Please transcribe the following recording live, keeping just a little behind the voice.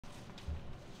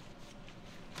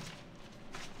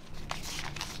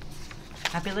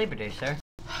Happy Labor Day, sir.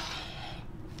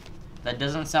 That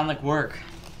doesn't sound like work.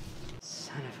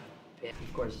 Son of a bitch.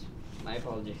 Of course, my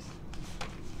apologies.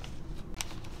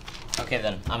 Okay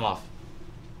then, I'm off.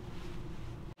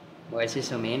 Why is he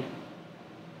so mean?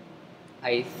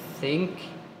 I think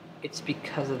it's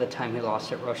because of the time he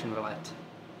lost at Russian roulette.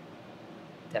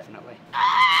 Definitely.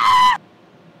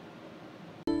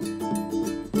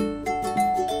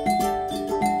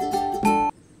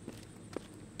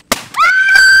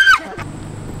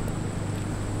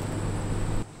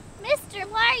 Mister,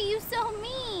 why are you so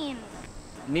mean?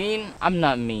 Mean? I'm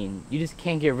not mean. You just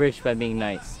can't get rich by being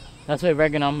nice. That's why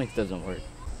Reaganomics doesn't work.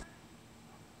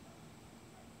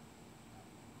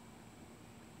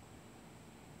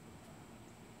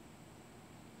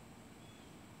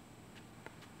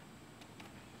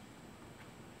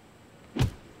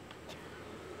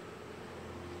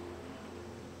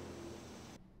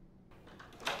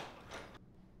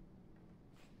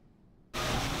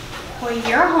 Well,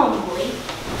 you're home, boy.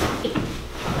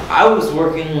 I was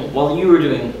working while you were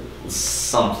doing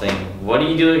something. What do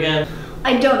you do again?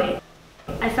 I donate.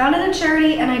 I founded a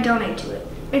charity and I donate to it.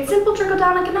 It's simple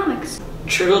trickle-down economics.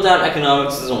 Trickle-down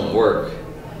economics doesn't work.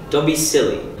 Don't be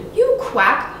silly. You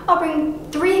quack. I'll bring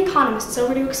 3 economists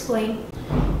over to explain.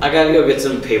 I gotta go get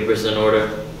some papers in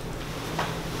order.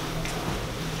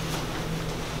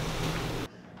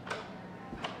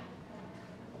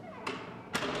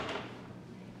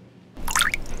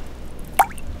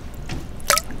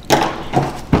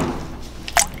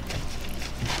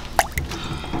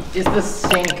 Is the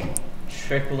sink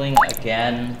trickling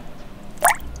again?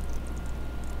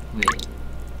 Wait.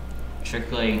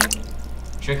 Trickling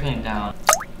down.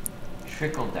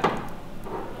 Trickle down.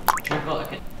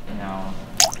 No.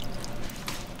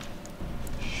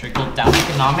 Trickle down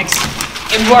economics?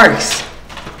 It works!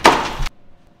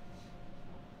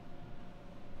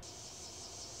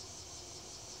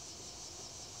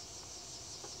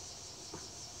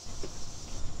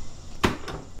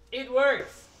 It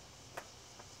works!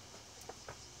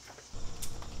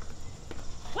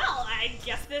 Well, I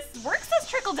guess this works as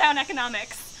trickle-down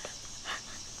economics.